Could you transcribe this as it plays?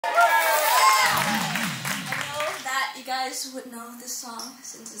guys would know this song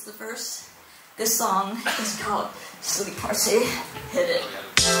since it's the first. This song is called Sleep Party. Hit it.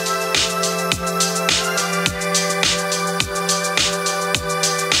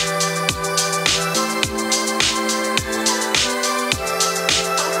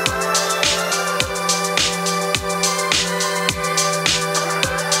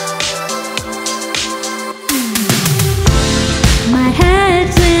 My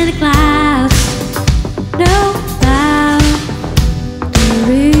head's in the clouds, no doubt to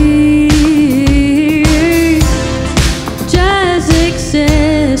reach. Just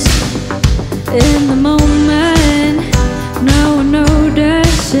exist in the moment. No one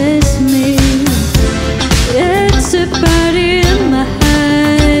notices me. It's a party in my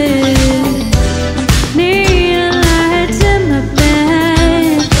head. Neon lights in my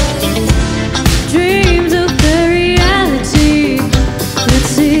bed. Dreams of the reality. Let's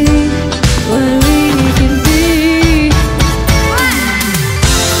see what we can be.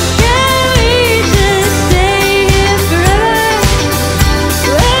 Can we just stay here forever?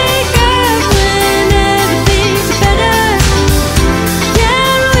 Wake up when everything's better.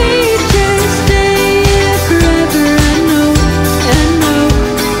 Can we just stay here forever? I know, I know,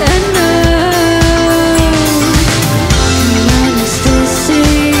 I know. Come on, ecstasy.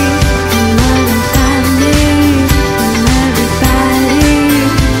 Come on and find me. Come everybody.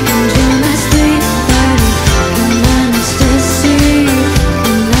 Enjoy my sleep party. Come on, ecstasy.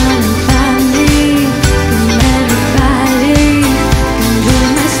 Come on and find me. Come everybody. Enjoy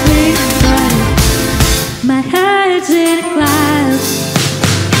my sleep party. My head's in the clouds.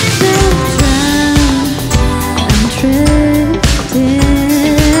 Still drowned. I'm drifting.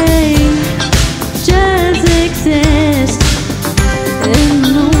 Just exist in the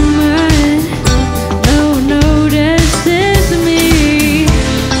moment. No one notices me.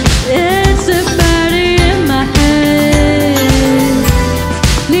 It's a party in my head.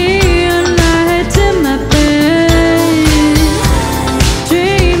 Neon lights in my bed.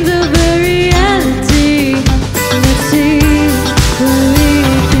 Dreams of a reality. Let's see what we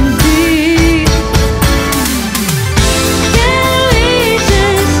can be. Can we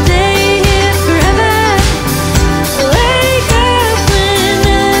just stay here forever? Wake up when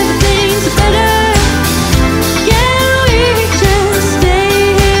everything's better. Can we just stay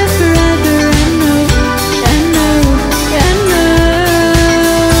here forever? I know, I know, I know.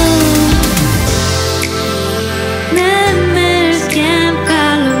 Nightmares can't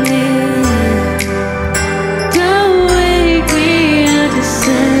follow me. Don't wake me up to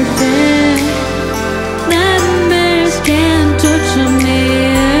 7. Nightmares can't torture me.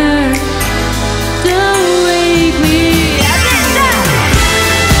 Don't wake me up to 7.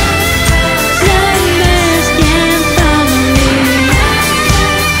 Nightmares can't follow me.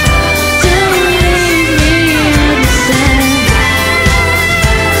 Don't wake me up to 7.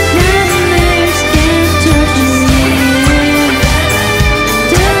 Nightmares can't torture me.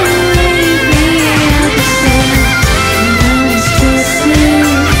 Don't wake me up to 7. Come on, ecstasy.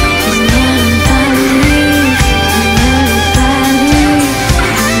 Come on and find me. Come everybody.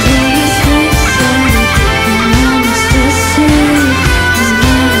 Enjoy my sleep party. Come on, ecstasy. Come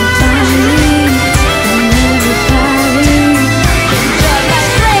on and find me. Come everybody. Enjoy my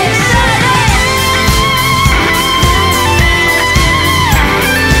sleep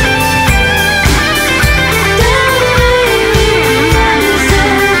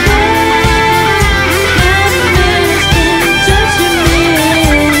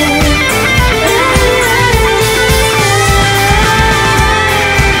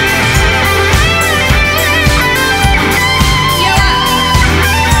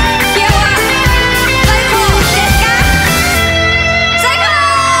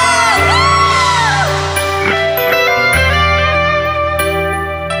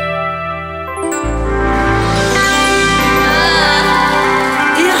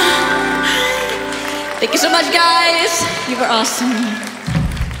Thank you so much, guys. You were awesome.